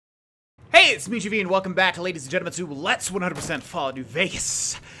Hey, it's me, GV, and welcome back, ladies and gentlemen, to Let's 100% Fallout New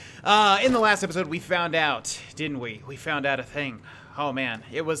Vegas. In the last episode, we found out, didn't we? We found out a thing. Oh man,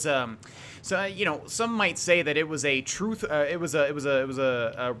 it was so you know, some might say that it was a truth. It was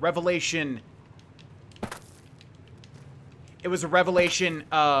a revelation. It was a revelation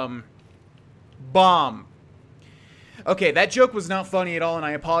bomb. Okay, that joke was not funny at all, and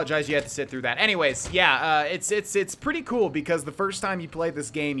I apologize you had to sit through that. Anyways, yeah, it's pretty cool because the first time you play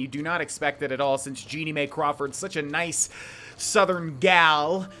this game, you do not expect it at all since Jeannie Mae Crawford's such a nice southern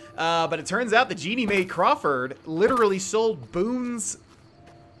gal. But it turns out that Jeannie Mae Crawford literally sold Boone's...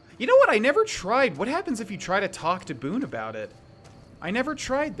 You know what? I never tried. What happens if you try to talk to Boone about it? I never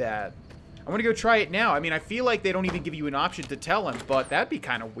tried that. I want to go try it now. I mean, I feel like they don't even give you an option to tell him, but that'd be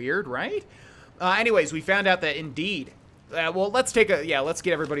kind of weird, right? Anyways, we found out that indeed, well, let's get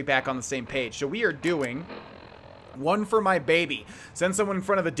everybody back on the same page. So we are doing one for my baby. Send someone in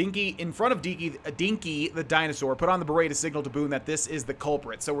front of Dinky the dinosaur. Put on the beret to signal to Boone that this is the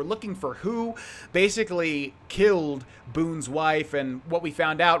culprit. So we're looking for who basically killed Boone's wife, and what we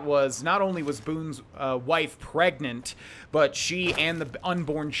found out was not only was Boone's wife pregnant, but she and the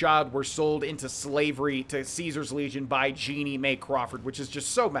unborn child were sold into slavery to Caesar's Legion by Jeannie Mae Crawford, which is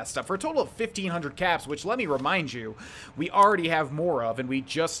just so messed up. For a total of 1,500 caps, which, let me remind you, we already have more of, and we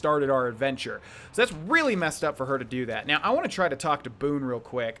just started our adventure. So that's really messed up for her to do that. Now, I want to try to talk to Boone real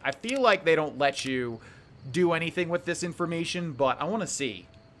quick. I feel like they don't let you do anything with this information, but I want to see.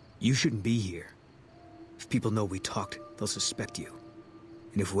 You shouldn't be here. If people know we talked, they'll suspect you.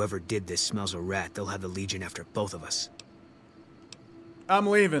 And if whoever did this smells a rat, they'll have the Legion after both of us. I'm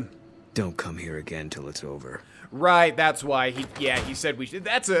leaving. Don't come here again till it's over. Right, that's why he said we should.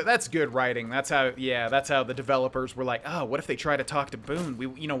 That's good writing. That's how the developers were like, "Oh, what if they try to talk to Boone? We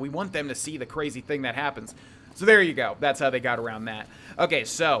want them to see the crazy thing that happens." So there you go. That's how they got around that. Okay,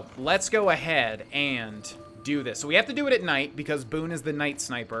 so let's go ahead and do this. So we have to do it at night because Boone is the night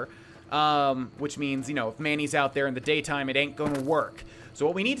sniper, which means, if Manny's out there in the daytime, it ain't gonna work. So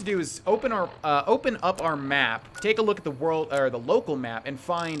what we need to do is open up our map, take a look at the local map, and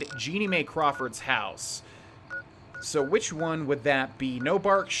find Jeannie Mae Crawford's house. So which one would that be? No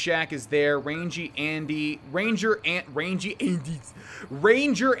Bark Shack is there. Ranger Andy's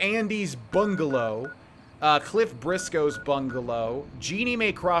bungalow. Cliff Briscoe's bungalow. Jeannie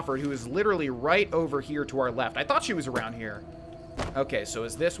Mae Crawford, who is literally right over here to our left. I thought she was around here. Okay, so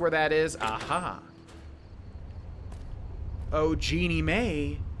is this where that is? Aha. Oh, Jeannie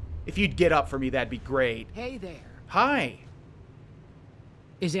Mae. If you'd get up for me, that'd be great. Hey there. Hi.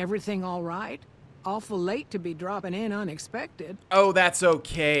 Is everything all right? Awful late to be dropping in unexpected. Oh, that's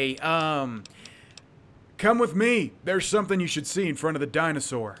okay. Come with me. There's something you should see in front of the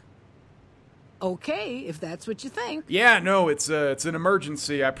dinosaur. Okay, if that's what you think. Yeah, no, it's an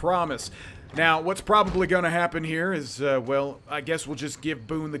emergency, I promise. Now, what's probably going to happen here is, well, I guess we'll just give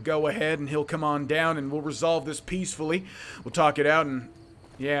Boone the go-ahead, and he'll come on down, and we'll resolve this peacefully. We'll talk it out, and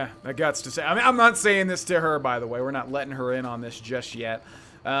yeah, I gots to say. I mean, I'm not saying this to her, by the way. We're not letting her in on this just yet.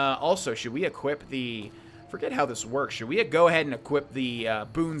 Also, should we equip the... Forget how this works. Should we go ahead and equip the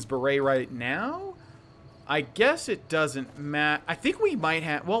Boone's beret right now? I guess it doesn't matter. I think we might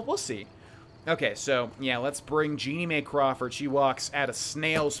have... Well, we'll see. Okay, so, yeah, let's bring Jeannie Mae Crawford. She walks at a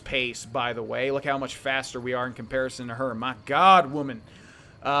snail's pace, by the way. Look how much faster we are in comparison to her. My God, woman.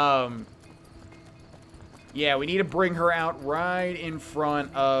 Yeah, we need to bring her out right in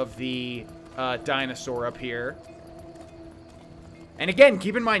front of the dinosaur up here. And again,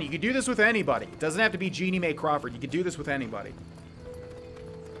 keep in mind, you can do this with anybody. It doesn't have to be Jeannie Mae Crawford. You can do this with anybody.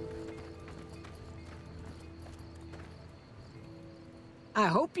 I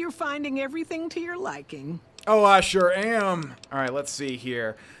hope you're finding everything to your liking. Oh, I sure am. All right, let's see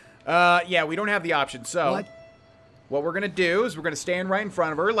here. Yeah, we don't have the option. So what we're going to do is we're going to stand right in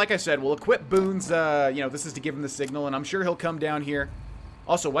front of her. Like I said, we'll equip Boone's, this is to give him the signal, and I'm sure he'll come down here.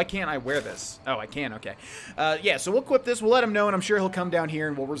 Also, why can't I wear this? Oh, I can. Okay. Yeah, so we'll equip this. We'll let him know, and I'm sure he'll come down here,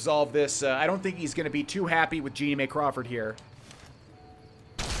 and we'll resolve this. I don't think he's going to be too happy with Jeannie Mae Crawford here.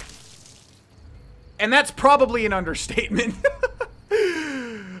 And that's probably an understatement.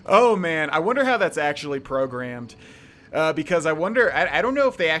 Oh, man. I wonder how that's actually programmed. Because I wonder... I don't know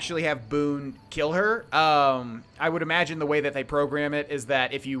if they actually have Boone kill her. I would imagine the way that they program it is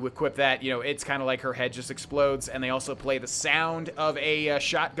that if you equip that, it's kind of like her head just explodes, and they also play the sound of a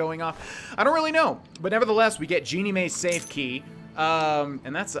shot going off. I don't really know. But nevertheless, we get Jeannie Mae's safe key.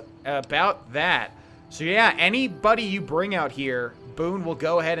 And that's about that. So, yeah, anybody you bring out here, Boone will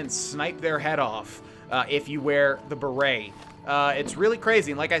go ahead and snipe their head off if you wear the beret. It's really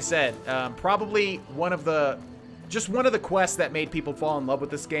crazy, and like I said, probably one of the just one of the quests that made people fall in love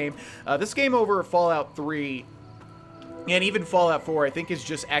with this game. This game over Fallout 3 and even Fallout 4, I think, is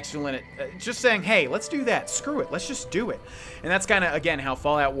just excellent at just saying, hey, let's do that. Screw it. Let's just do it. And that's kind of, again, how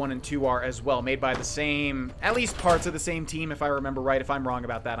Fallout 1 and 2 are as well. Made by the same, at least parts of the same team, if I remember right. If I'm wrong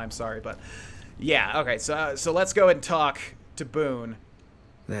about that, I'm sorry. But, yeah, okay. So let's go ahead and talk to Boone.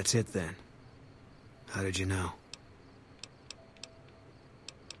 That's it, then. How did you know?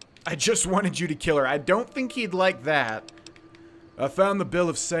 I just wanted you to kill her. I don't think he'd like that. I found the bill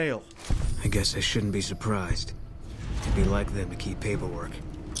of sale. I guess I shouldn't be surprised. It'd be like them to keep paperwork.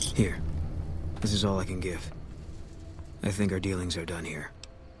 Here. This is all I can give. I think our dealings are done here.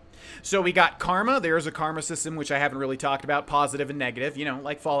 So we got karma. There's a karma system, which I haven't really talked about. Positive and negative, you know,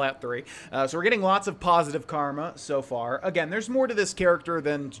 like Fallout 3. So we're getting lots of positive karma so far. Again, there's more to this character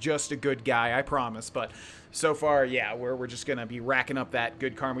than just a good guy, I promise. But so far, yeah, we're just going to be racking up that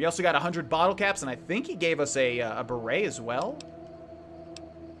good karma. We also got 100 bottle caps, and I think he gave us a beret as well.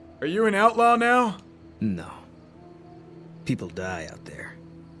 Are you an outlaw now? No. People die out there.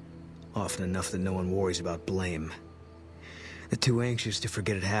 Often enough that no one worries about blame. They're too anxious to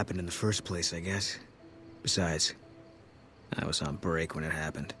forget it happened in the first place, I guess. Besides, I was on break when it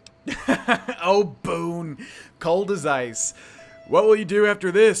happened. Oh, Boone. Cold as ice. What will you do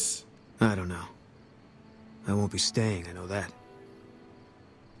after this? I don't know. I won't be staying, I know that.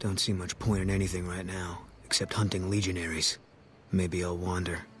 Don't see much point in anything right now, except hunting legionaries. Maybe I'll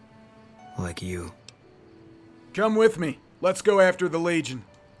wander. Like you. Come with me. Let's go after the Legion.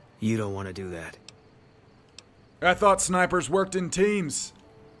 You don't want to do that. I thought snipers worked in teams.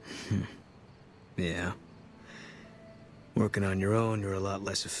 Yeah. Working on your own, you're a lot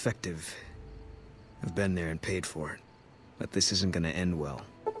less effective. I've been there and paid for it. But this isn't gonna end well.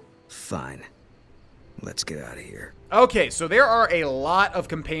 Fine. Let's get out of here. Okay, so there are a lot of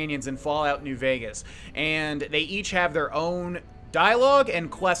companions in Fallout New Vegas, and they each have their own dialogue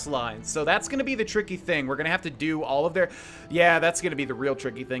and quest lines. So that's going to be the tricky thing. We're going to have to do all of their... Yeah, that's going to be the real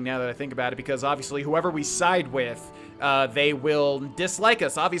tricky thing now that I think about it, because obviously whoever we side with, they will dislike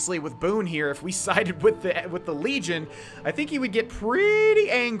us. Obviously with Boone here, if we sided with the Legion, I think he would get pretty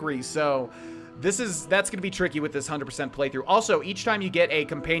angry. So that's going to be tricky with this 100% playthrough. Also, each time you get a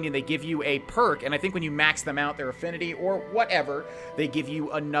companion, they give you a perk, and I think when you max them out, their affinity or whatever, they give you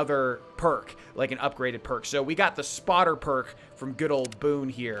another perk, like an upgraded perk. So we got the spotter perk from good old Boone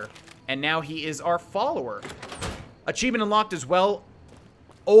here, and now he is our follower. Achievement unlocked as well,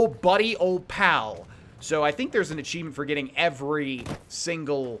 old buddy, old pal. So I think there's an achievement for getting every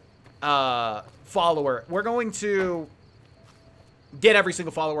single follower. We're going to get every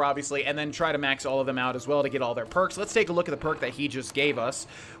single follower, obviously, and then try to max all of them out as well to get all their perks. Let's take a look at the perk that he just gave us,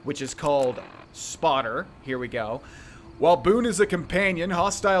 which is called Spotter. Here we go. While Boone is a companion,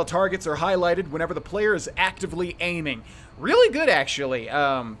 hostile targets are highlighted whenever the player is actively aiming. Really good, actually.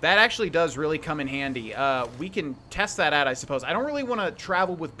 That actually does really come in handy. We can test that out, I suppose. I don't really want to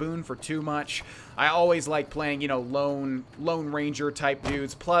travel with Boone for too much. I always like playing, you know, lone ranger type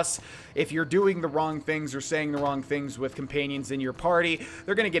dudes. Plus, if you're doing the wrong things or saying the wrong things with companions in your party,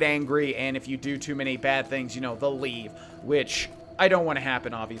 they're going to get angry, and if you do too many bad things, you know, they'll leave, which I don't want to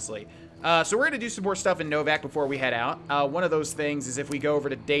happen, obviously. So we're going to do some more stuff in Novak before we head out. One of those things is if we go over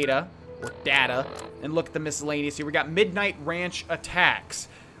to data, and look at the miscellaneous here. We got Midnight Ranch Attacks.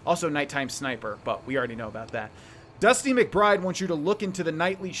 Also Nighttime Sniper, but we already know about that. Dusty McBride wants you to look into the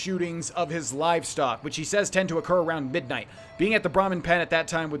nightly shootings of his livestock, which he says tend to occur around midnight. Being at the Brahmin pen at that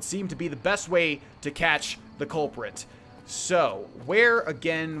time would seem to be the best way to catch the culprit. So, where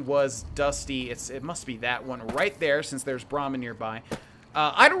again was Dusty? It must be that one right there, since there's Brahmin nearby.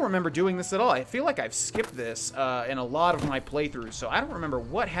 I don't remember doing this at all. I feel like I've skipped this in a lot of my playthroughs, so I don't remember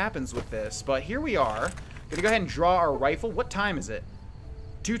what happens with this. But here we are. Gonna go ahead and draw our rifle. What time is it?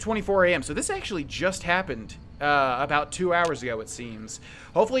 2:24 a.m. So this actually just happened about 2 hours ago, it seems.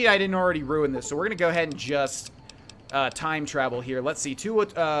 Hopefully I didn't already ruin this. So we're gonna go ahead and just time travel here. Let's see, 2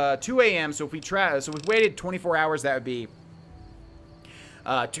 a.m. So if we we've waited 24 hours, that would be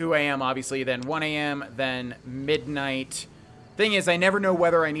 2 a.m. obviously, then 1 a.m., then midnight. Thing is, I never know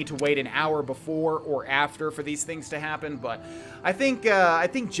whether I need to wait an hour before or after for these things to happen, but I think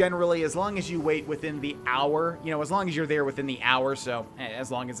generally, as long as you wait within the hour, you know, as long as you're there within the hour, so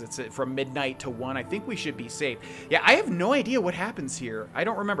as long as it's from midnight to 1, I think we should be safe. Yeah, I have no idea what happens here. I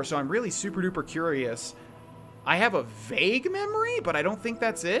don't remember, so I'm really super duper curious. I have a vague memory, but I don't think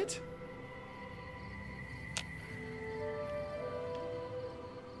that's it.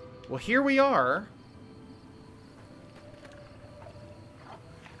 Well, here we are.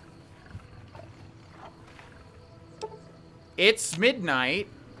 It's midnight.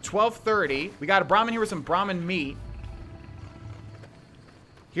 12:30. We got a Brahmin here with some Brahmin meat.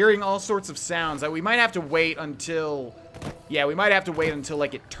 Hearing all sorts of sounds. We might have to wait until... Yeah, we might have to wait until,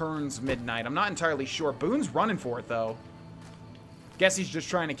 like, it turns midnight. I'm not entirely sure. Boone's running for it, though. Guess he's just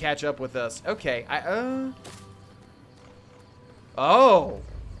trying to catch up with us. Okay, Oh!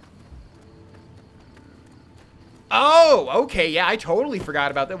 Oh, okay, yeah, I totally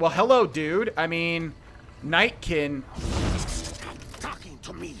forgot about that. Well, hello, dude. I mean, Nightkin. Talking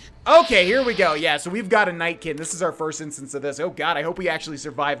to me. Okay, here we go. Yeah, so we've got a Nightkin. This is our first instance of this. Oh, God, I hope we actually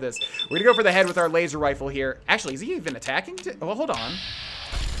survive this. We're gonna go for the head with our laser rifle here. Actually, is he even attacking? Well, hold on.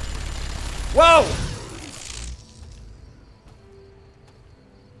 Whoa!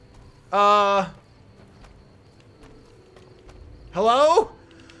 Hello?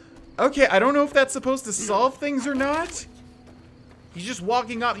 Okay, I don't know if that's supposed to solve things or not. He's just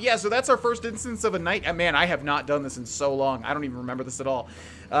walking up. Yeah, so that's our first instance of a night. Man, I have not done this in so long. I don't even remember this at all.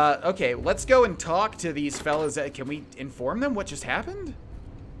 Okay, let's go and talk to these fellas. Can we inform them what just happened?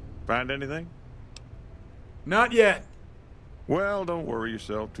 Find anything? Not yet. Well, don't worry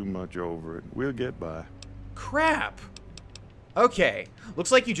yourself too much over it. We'll get by. Crap. Okay, looks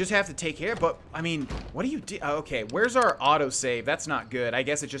like you just have to take care, but, I mean, what do you do? Okay, where's our autosave? That's not good. I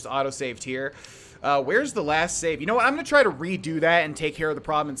guess it just autosaved here. Where's the last save? You know what? I'm going to try to redo that and take care of the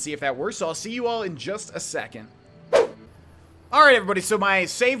problem and see if that works, so I'll see you all in just a second. Alright, everybody, so my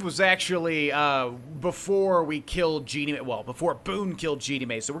save was actually before we killed Genie... Well, before Boone killed Genie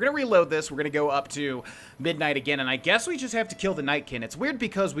May. So we're going to reload this. We're going to go up to midnight again, and I guess we just have to kill the Nightkin. It's weird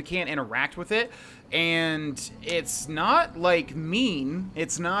because we can't interact with it, and it's not, like, mean.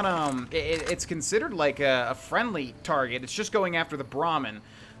 It's not, it's considered like a friendly target. It's just going after the Brahmin.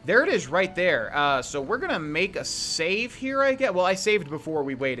 There it is right there. So we're going to make a save here, I guess. Well, I saved before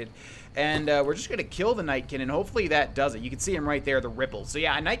we waited. And we're just going to kill the Nightkin, and hopefully that does it. You can see him right there, the ripples. So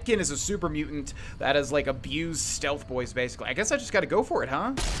yeah, a Nightkin is a super mutant that is like abused stealth boys, basically. I guess I just got to go for it,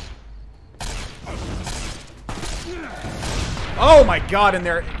 huh? Oh my god, and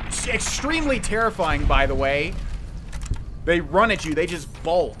they're extremely terrifying, by the way. They run at you. They just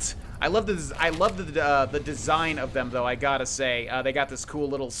bolt. I love the design of them, though, I gotta say. They got this cool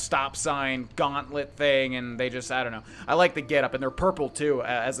little stop sign gauntlet thing, and they just, I don't know. I like the getup, and they're purple, too,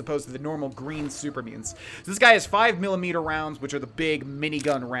 as opposed to the normal green super mutants. So this guy has 5mm rounds, which are the big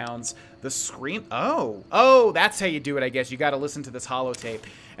minigun rounds. The scream... Oh, that's how you do it, I guess. You gotta listen to this holotape.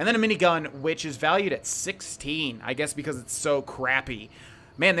 And then a minigun, which is valued at 16, I guess because it's so crappy.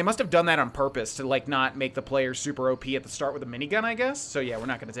 Man, they must have done that on purpose to, like, not make the player super OP at the start with a minigun, I guess. So, yeah, we're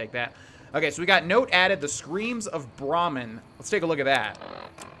not going to take that. Okay, so we got note added, the screams of Brahmin. Let's take a look at that.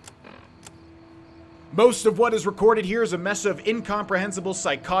 Most of what is recorded here is a mess of incomprehensible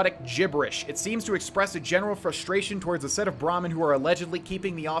psychotic gibberish. It seems to express a general frustration towards a set of Brahmin who are allegedly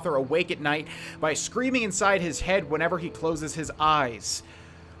keeping the author awake at night by screaming inside his head whenever he closes his eyes.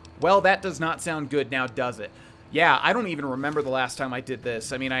 Well, that does not sound good now, does it? Yeah, I don't even remember the last time I did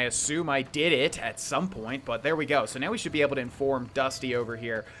this. I mean, I assume I did it at some point, but there we go. So now we should be able to inform Dusty over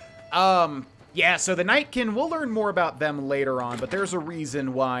here. Yeah, so the Nightkin, we'll learn more about them later on, but there's a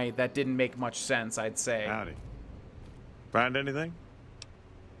reason why that didn't make much sense, I'd say. Howdy. Find anything?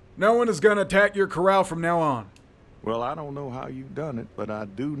 No one is gonna attack your corral from now on. Well, I don't know how you've done it, but I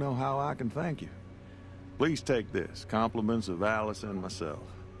do know how I can thank you. Please take this, compliments of Alice and myself.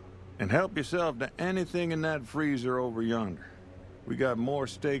 And help yourself to anything in that freezer over yonder. We got more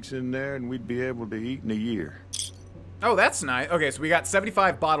steaks in there than we'd be able to eat in a year. Oh, that's nice. Okay, so we got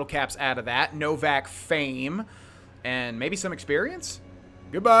 75 bottle caps out of that. Novak fame. And maybe some experience?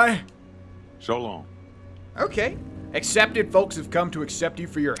 Goodbye. So long. Okay. Accepted folks have come to accept you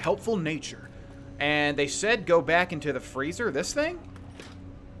for your helpful nature. And they said go back into the freezer. This thing?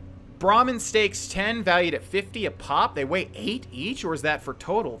 Brahmin steaks 10, valued at 50 a pop. They weigh 8 each, or is that for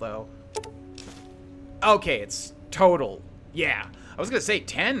total, though? Okay, it's total. Yeah. I was going to say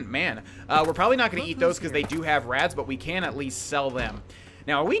 10, man. We're probably not going to eat those because they do have rads, but we can at least sell them.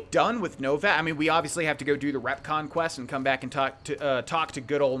 Now, are we done with Novak? I mean, we obviously have to go do the Repconn quest and come back and talk to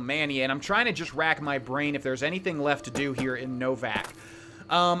good old Manny, and I'm trying to just rack my brain if there's anything left to do here in Novak.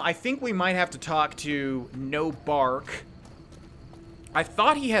 I think we might have to talk to No Bark. I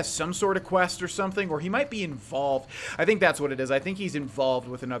thought he has some sort of quest or something, or he might be involved. I think that's what it is. I think he's involved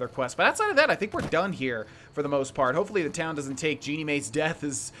with another quest. But outside of that, I think we're done here for the most part. Hopefully the town doesn't take Jeannie Mae's death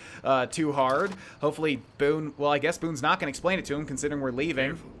as too hard. Hopefully Boone, well, I guess Boone's not going to explain it to him, considering we're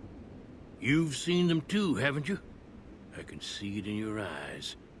leaving. Careful. You've seen them too, haven't you? I can see it in your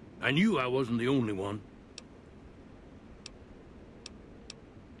eyes. I knew I wasn't the only one.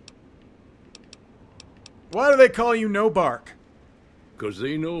 Why do they call you No Bark? 'Cause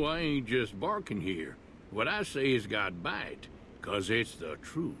they know I ain't just barking here. What I say has got bite, 'cause it's the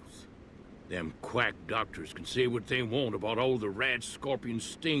truth. Them quack doctors can say what they want about all the rat scorpion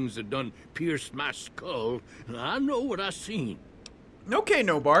stings that done pierced my skull, and I know what I seen. Okay,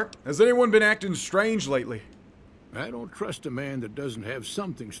 No Bark. Has anyone been acting strange lately? I don't trust a man that doesn't have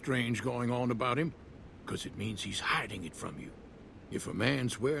something strange going on about him, 'cause it means he's hiding it from you. If a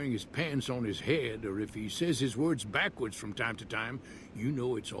man's wearing his pants on his head, or if he says his words backwards from time to time, you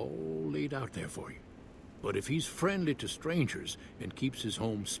know it's all laid out there for you. But if he's friendly to strangers and keeps his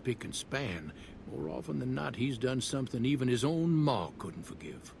home spick and span, more often than not he's done something even his own ma couldn't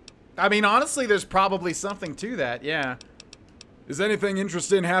forgive. I mean, honestly, there's probably something to that, yeah. Is anything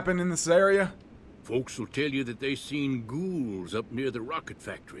interesting happen in this area? Folks will tell you that they seen ghouls up near the rocket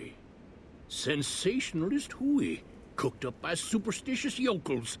factory. Sensationalist hooey, cooked up by superstitious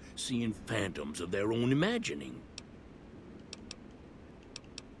yokels, seeing phantoms of their own imagining.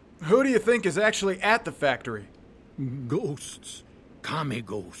 Who do you think is actually at the factory? Ghosts. Kami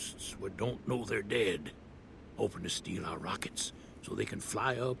ghosts what don't know they're dead. Hoping to steal our rockets so they can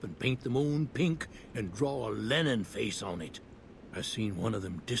fly up and paint the moon pink and draw a Lenin face on it. I seen one of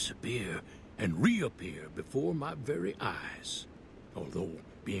them disappear and reappear before my very eyes. Although,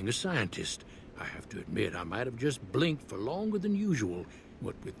 being a scientist, I have to admit I might have just blinked for longer than usual,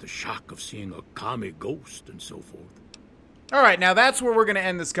 what with the shock of seeing a Kami ghost and so forth. All right, now that's where we're going to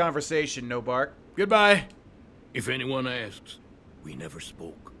end this conversation, No Bark. Goodbye. If anyone asks, we never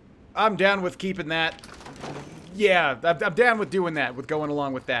spoke. I'm down with keeping that. Yeah, I'm down with doing that, with going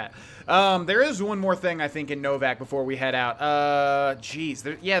along with that. There is one more thing, I think, in Novak before we head out. Jeez.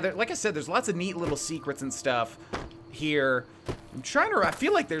 Like I said, there's lots of neat little secrets and stuff here. I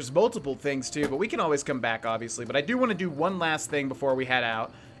feel like there's multiple things, too, but we can always come back, obviously. But I do want to do one last thing before we head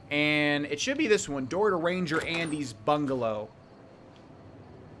out. And it should be this one, door to Ranger Andy's bungalow.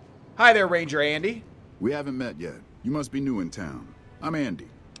 Hi there, Ranger Andy. We haven't met yet. You must be new in town. I'm Andy.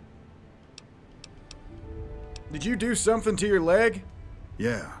 Did you do something to your leg?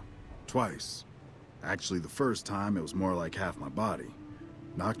 Yeah, twice. Actually, the first time it was more like half my body.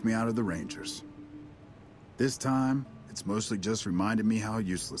 Knocked me out of the Rangers. This time, it's mostly just reminded me how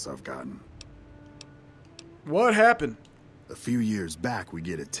useless I've gotten. What happened? A few years back, we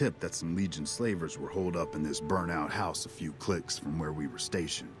get a tip that some Legion slavers were holed up in this burnt-out house a few clicks from where we were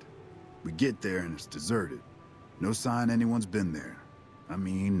stationed. We get there and it's deserted. No sign anyone's been there. I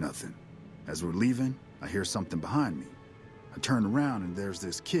mean, nothing. As we're leaving, I hear something behind me. I turn around and there's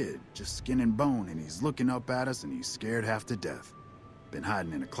this kid, just skin and bone, and he's looking up at us and he's scared half to death. Been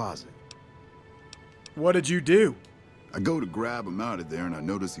hiding in a closet. What did you do? I go to grab him out of there and I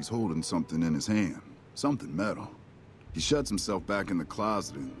notice he's holding something in his hand. Something metal. He shuts himself back in the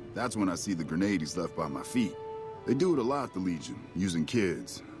closet, and that's when I see the grenade he's left by my feet. They do it a lot, the Legion, using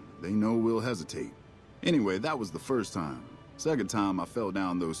kids. They know we'll hesitate. Anyway, that was the first time. Second time, I fell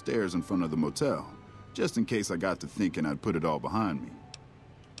down those stairs in front of the motel, just in case I got to thinking I'd put it all behind me.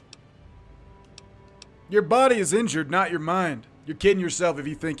 Your body is injured, not your mind. You're kidding yourself if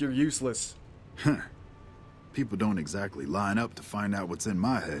you think you're useless. People don't exactly line up to find out what's in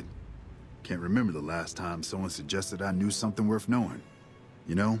my head. Can't remember the last time someone suggested I knew something worth knowing.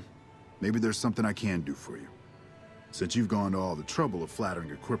 You know, maybe there's something I can do for you. Since you've gone to all the trouble of flattering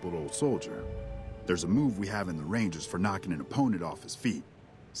a crippled old soldier, there's a move we have in the Rangers for knocking an opponent off his feet.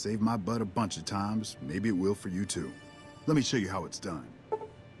 Saved my butt a bunch of times, maybe it will for you too. Let me show you how it's done.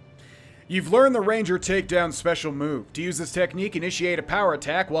 You've learned the Ranger takedown special move. To use this technique, initiate a power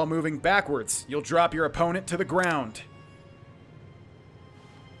attack while moving backwards. You'll drop your opponent to the ground.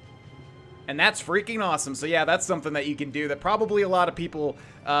 And that's freaking awesome. So yeah, that's something that you can do that probably a lot of people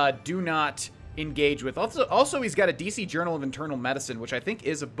do not engage with. Also, he's got a DC Journal of Internal Medicine, which I think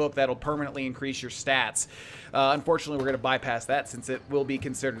is a book that'll permanently increase your stats. Unfortunately, we're going to bypass that since it will be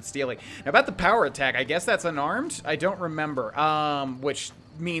considered stealing. Now, about the power attack, I guess that's unarmed? I don't remember, which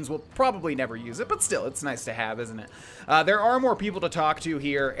means we'll probably never use it, but still, it's nice to have, isn't it? There are more people to talk to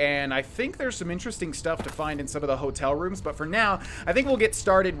here, and I think there's some interesting stuff to find in some of the hotel rooms, but for now, I think we'll get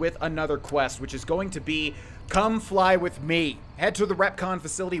started with another quest, which is going to be Come Fly With Me. Head to the Repconn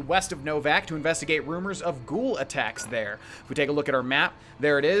facility west of Novak to investigate rumors of ghoul attacks there. If we take a look at our map,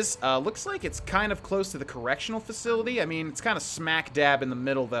 there it is. Looks like it's kind of close to the correctional facility. I mean, it's kind of smack dab in the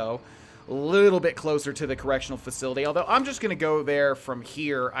middle, though. A little bit closer to the correctional facility, although I'm just going to go there from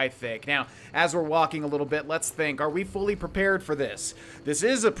here, I think. Now, as we're walking a little bit, let's think, are we fully prepared for this? This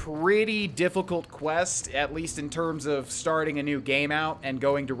is a pretty difficult quest, at least in terms of starting a new game out and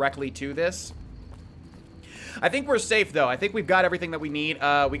going directly to this. I think we're safe, though. I think we've got everything that we need.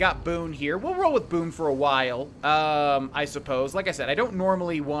 We got Boone here. We'll roll with Boone for a while, I suppose. Like I said, I don't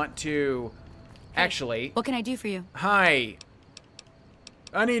normally want to... Actually... What can I do for you? Hi.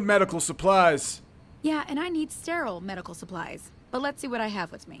 I need medical supplies. Yeah, and I need sterile medical supplies. But let's see what I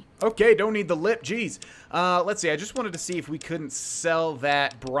have with me. Okay, don't need the lip, jeez. Let's see, I just wanted to see if we couldn't sell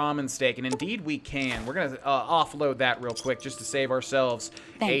that Brahmin steak, and indeed we can. We're gonna offload that real quick just to save ourselves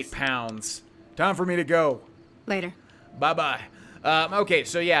Thanks. 8 pounds. Time for me to go. Later. Bye-bye. Okay,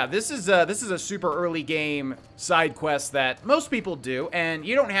 so yeah, this is a super early game side quest that most people do, and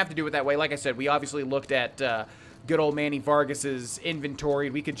you don't have to do it that way. Like I said, we obviously looked at good old Manny Vargas's inventory.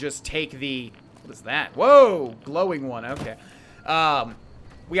 We could just take the... What is that? Whoa! Glowing one, okay.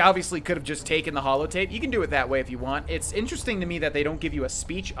 We obviously could have just taken the holotape. You can do it that way if you want. It's interesting to me that they don't give you a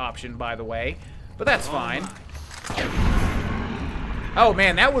speech option, by the way, but that's fine. Oh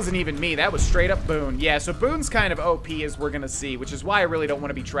man, that wasn't even me. That was straight up Boone. Yeah, so Boone's kind of OP as we're gonna see, which is why I really don't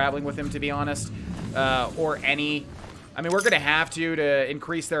want to be traveling with him, to be honest. Or any... I mean, we're gonna have to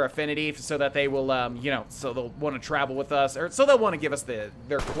increase their affinity so that they will, you know, so they'll want to travel with us, or so they'll want to give us their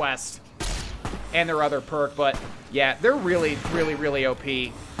quest and their other perk, but yeah, they're really, really, really OP.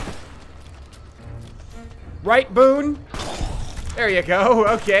 Right, Boone? There you go.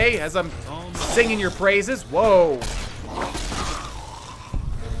 Okay, as I'm singing your praises. Whoa.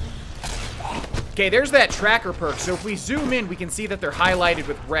 Okay, there's that tracker perk. So if we zoom in, we can see that they're highlighted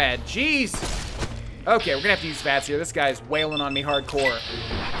with red. Jeez. Okay, we're gonna have to use VATS here. This guy's wailing on me hardcore.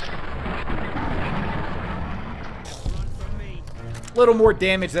 A little more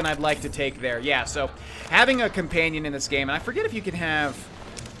damage than I'd like to take there. Yeah, so having a companion in this game, and I forget if you can have...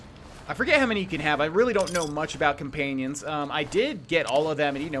 I forget how many you can have. I really don't know much about companions. I did get all of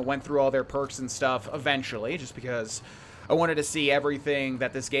them and, you know, went through all their perks and stuff eventually, just because I wanted to see everything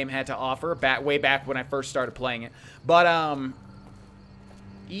that this game had to offer way back when I first started playing it. But,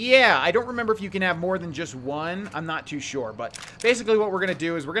 yeah, I don't remember if you can have more than just one. I'm not too sure, but basically what we're going to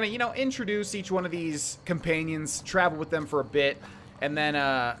do is we're going to, you know, introduce each one of these companions, travel with them for a bit, and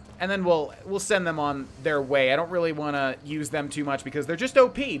then we'll send them on their way. I don't really want to use them too much because they're just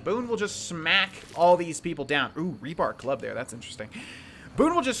OP. Boone will just smack all these people down. Ooh, Rebar Club there. That's interesting.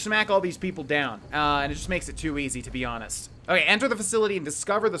 Boone will just smack all these people down, and it just makes it too easy, to be honest. Okay, enter the facility and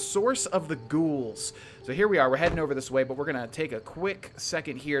discover the source of the ghouls. So here we are. We're heading over this way, but we're going to take a quick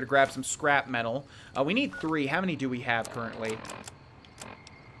second here to grab some scrap metal. We need 3. How many do we have currently?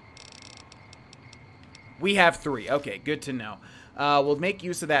 We have 3. Okay, good to know. We'll make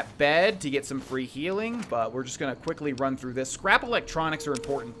use of that bed to get some free healing, but we're just going to quickly run through this. Scrap electronics are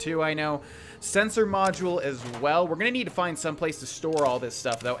important too, I know. Sensor module as well. We're going to need to find some place to store all this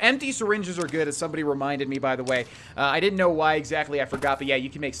stuff, though. Empty syringes are good, as somebody reminded me, by the way. I didn't know why exactly, I forgot, but yeah, you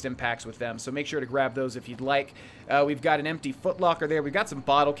can make stim packs with them, so make sure to grab those if you'd like. We've got an empty footlocker there. We've got some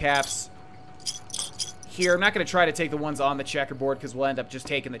bottle caps here. I'm not going to try to take the ones on the checkerboard because we'll end up just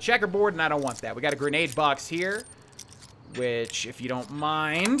taking the checkerboard, and I don't want that. We got a grenade box here, which, if you don't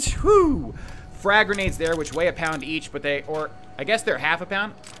mind, whoo, frag grenades there, which weigh a pound each, but I guess they're half a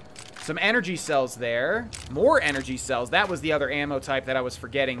pound. Some energy cells there. More energy cells. That was the other ammo type that I was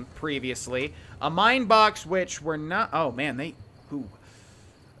forgetting previously. A mine box, which we're not... Oh, man,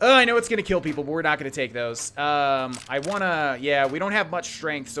 I know it's going to kill people, but we're not going to take those. I want to... Yeah, we don't have much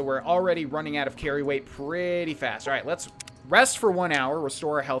strength, so we're already running out of carry weight pretty fast. All right, let's rest for 1 hour,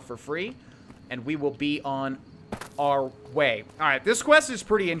 restore our health for free, and we will be on our way. All right, this quest is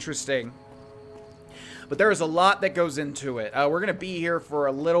pretty interesting, but there is a lot that goes into it. We're going to be here for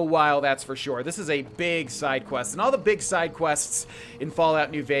a little while, that's for sure. This is a big side quest, and all the big side quests in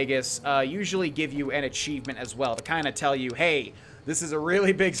Fallout New Vegas usually give you an achievement as well to kind of tell you, hey, this is a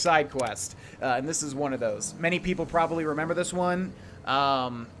really big side quest, and this is one of those. Many people probably remember this one.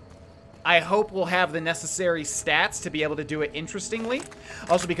 I hope we'll have the necessary stats to be able to do it interestingly.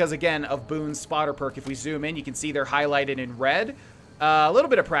 Also because, again, of Boone's spotter perk, if we zoom in, you can see they're highlighted in red. A little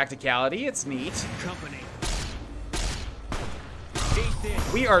bit of practicality. It's neat. Company.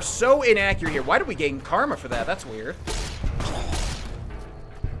 We are so inaccurate here. Why did we gain karma for that? That's weird.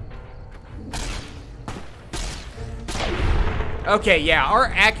 Okay, yeah, our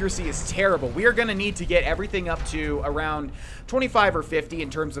accuracy is terrible. We are going to need to get everything up to around 25 or 50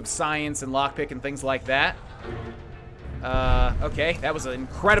 in terms of science and lockpick and things like that. Okay, that was an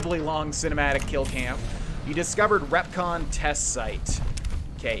incredibly long cinematic kill cam. You discovered Repconn test site.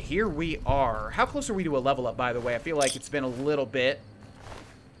 Okay, here we are. How close are we to a level up, by the way? I feel like it's been a little bit.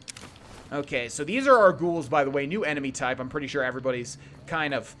 Okay, so these are our ghouls, by the way. New enemy type. I'm pretty sure everybody's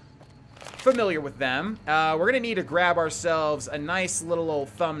kind of familiar with them. We're going to need to grab ourselves a nice little old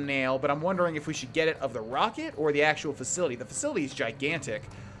thumbnail, but I'm wondering if we should get it of the rocket or the actual facility. The facility is gigantic.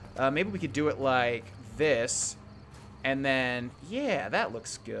 Maybe we could do it like this. And then, yeah, that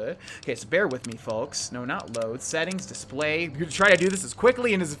looks good. Okay, so bear with me, folks. No, not load. Settings, display. We're going to try to do this as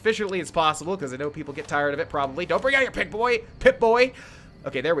quickly and as efficiently as possible, because I know people get tired of it, probably. Don't bring out your Pip Boy.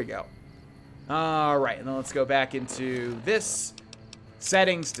 Okay, there we go. All right, and then let's go back into this.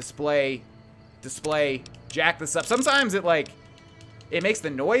 Settings, display, jack this up. Sometimes it, like, it makes the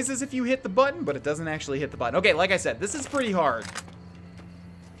noise as if you hit the button, but it doesn't actually hit the button. Okay, like I said, this is pretty hard.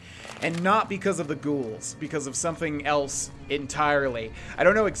 And not because of the ghouls, because of something else entirely. I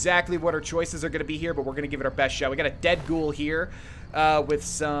don't know exactly what our choices are going to be here, but we're going to give it our best shot. We got a dead ghoul here with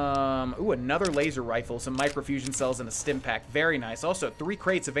some... Ooh, another laser rifle, some microfusion cells, and a stim pack. Very nice. Also, 3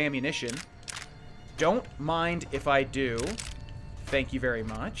 crates of ammunition. Don't mind if I do. Thank you very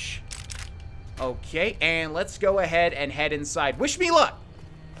much. Okay, and let's go ahead and head inside. Wish me luck!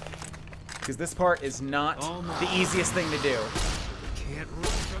 Because this part is not the easiest thing to do. Can't run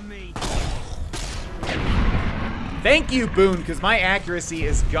from me. Thank you, Boone, because my accuracy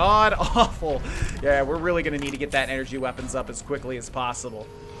is god-awful. Yeah, we're really going to need to get that energy weapons up as quickly as possible.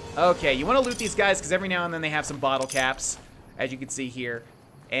 Okay, you want to loot these guys because every now and then they have some bottle caps, as you can see here.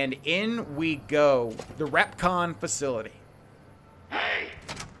 And in we go. The Repconn facility. Hey,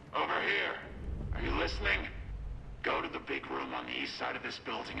 over here. Are you listening? Go to the big room on the east side of this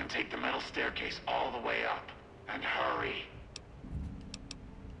building and take the metal staircase all the way up. And hurry.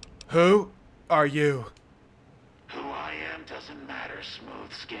 Who are you? Who I am doesn't matter,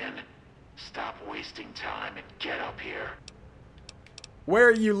 Smooth Skin. Stop wasting time and get up here. Where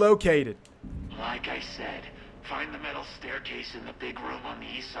are you located? Like I said, find the metal staircase in the big room on the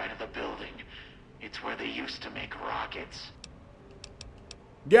east side of the building. It's where they used to make rockets.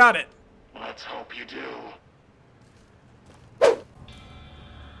 Got it. Let's hope you do.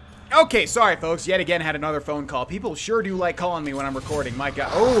 Okay, sorry, folks. Yet again, had another phone call. People sure do like calling me when I'm recording. My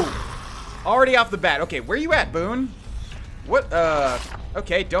God. Oh, already off the bat. Okay, where you at, Boone? What?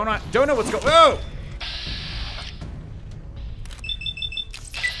 Okay, don't know what's going. Oh!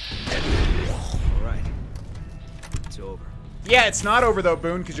 All right, it's over. Yeah, it's not over though,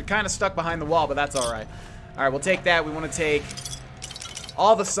 Boone, because you're kind of stuck behind the wall, but that's all right. All right, we'll take that. We want to take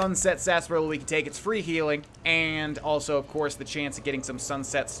all the Sunset Sarsaparilla we can take. It's free healing, and also, of course, the chance of getting some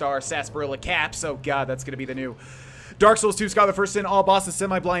Sunset Star Sarsaparilla caps. Oh, God, that's going to be the new Dark Souls 2 Scholar First Sin, all bosses,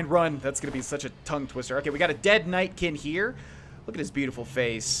 semi-blind run. That's going to be such a tongue twister. Okay, we got a dead Nightkin here. Look at his beautiful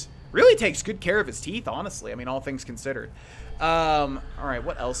face. Really takes good care of his teeth, honestly. I mean, all things considered. All right,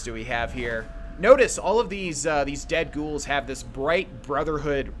 what else do we have here? Notice all of these dead ghouls have this bright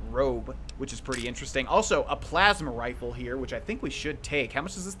Brotherhood robe, which is pretty interesting. Also, a plasma rifle here, which I think we should take. How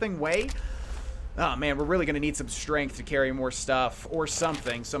much does this thing weigh? Oh, man, we're really going to need some strength to carry more stuff or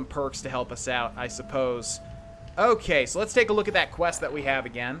something. Some perks to help us out, I suppose. Okay, so let's take a look at that quest that we have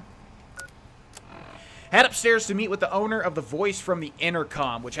again. Head upstairs to meet with the owner of the voice from the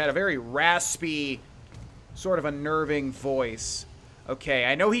intercom, which had a very raspy, sort of unnerving voice. Okay,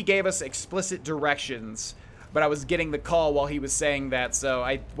 I know he gave us explicit directions, but I was getting the call while he was saying that, so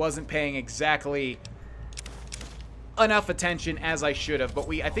I wasn't paying exactly enough attention as I should have. But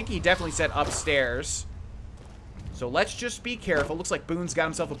I think he definitely said upstairs. So let's just be careful. Looks like Boone's got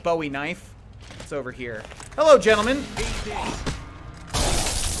himself a Bowie knife. It's over here. Hello, gentlemen.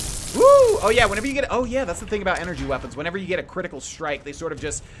 Woo! Oh, yeah, whenever you get... Oh, yeah, that's the thing about energy weapons. Whenever you get a critical strike, they sort of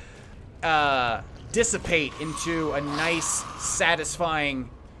just dissipate into a nice, satisfying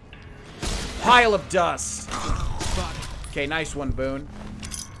pile of dust. Okay, nice one, Boone.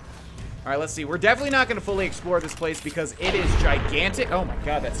 All right, let's see. We're definitely not going to fully explore this place because it is gigantic. Oh, my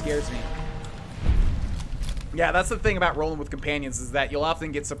God, that scares me. Yeah, that's the thing about rolling with companions is that you'll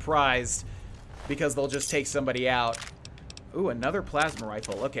often get surprised because they'll just take somebody out. Ooh, another plasma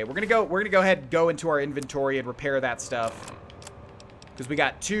rifle. Okay, we're gonna go ahead and go into our inventory and repair that stuff. Because we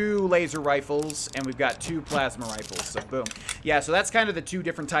got 2 laser rifles and we've got 2 plasma rifles. So boom. Yeah, so that's kind of the 2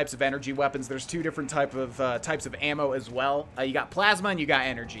 different types of energy weapons. There's 2 different types of ammo as well. You got plasma and you got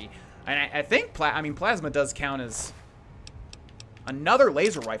energy. And I think plasma does count as another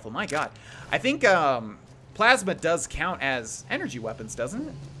laser rifle. My God, I think plasma does count as energy weapons, doesn't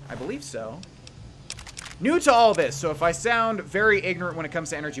it? I believe so. New to all this, so if I sound very ignorant when it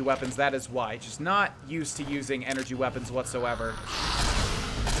comes to energy weapons, that is why. Just not used to using energy weapons whatsoever.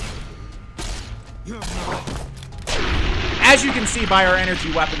 As you can see by our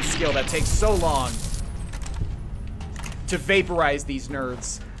energy weapons skill, that takes so long to vaporize these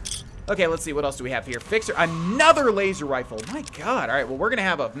nerds. Okay, let's see. What else do we have here? Fixer. Another laser rifle. My God. All right, well, we're going to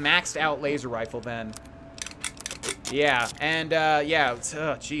have a maxed out laser rifle then. Yeah, and, yeah.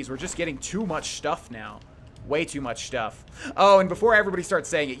 Jeez, we're just getting too much stuff now. Way too much stuff. Oh, and before everybody starts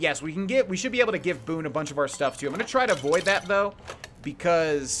saying it, yes, we should be able to give Boone a bunch of our stuff, too. I'm going to try to avoid that, though,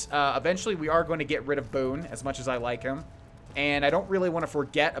 because eventually we are going to get rid of Boone, as much as I like him. And I don't really want to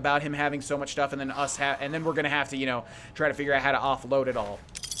forget about him having so much stuff, and then we're going to have to, you know, try to figure out how to offload it all.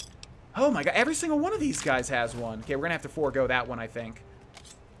 Oh my God, every single one of these guys has one. Okay, we're going to have to forego that one, I think.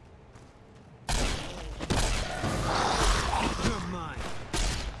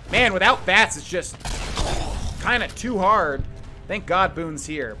 Man, without bats, it's just kind of too hard. Thank God Boone's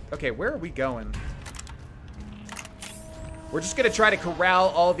here. Okay, where are we going? We're just going to try to corral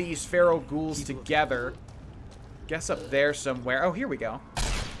all these feral ghouls together. Guess up there somewhere. Oh, here we go.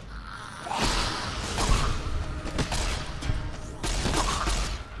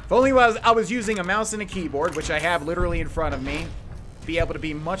 If only I was using a mouse and a keyboard, which I have literally in front of me, be able to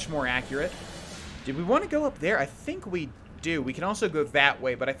be much more accurate. Did we want to go up there? I think we do. We can also go that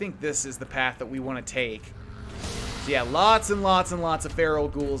way, but I think this is the path that we want to take. So yeah, lots and lots and lots of feral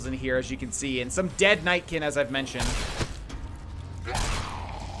ghouls in here, as you can see, and some dead nightkin, as I've mentioned.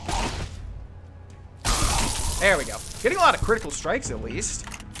 There we go. Getting a lot of critical strikes, at least.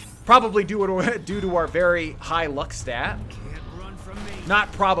 Probably due to our very high luck stat.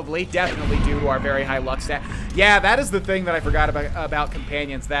 Not probably, definitely due to our very high luck stat. Yeah, that is the thing that I forgot about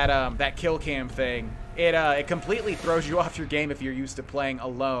companions. That kill cam thing. It completely throws you off your game if you're used to playing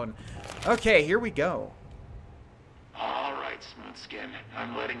alone. Okay, here we go. All right, Smoothskin.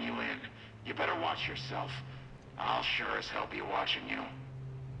 I'm letting you in. You better watch yourself. I'll sure as hell be watching you.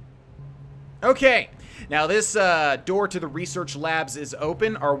 Okay, now this door to the research labs is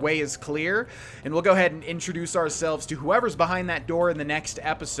open. Our way is clear, and we'll go ahead and introduce ourselves to whoever's behind that door in the next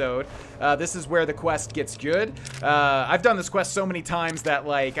episode. This is where the quest gets good. I've done this quest so many times that,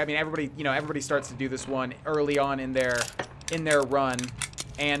 like, I mean, everybody starts to do this one early on in their run,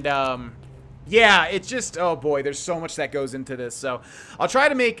 and yeah, it's just, oh boy, there's so much that goes into this. So I'll try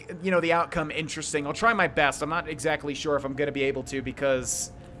to make, you know, the outcome interesting. I'll try my best. I'm not exactly sure if I'm going to be able to,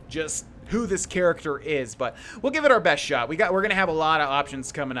 because just who this character is, but we'll give it our best shot. We're gonna have a lot of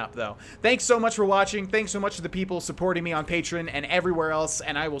options coming up, though. Thanks so much for watching. Thanks so much to the people supporting me on Patreon and everywhere else,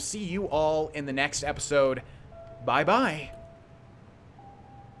 and I will see you all in the next episode. Bye bye.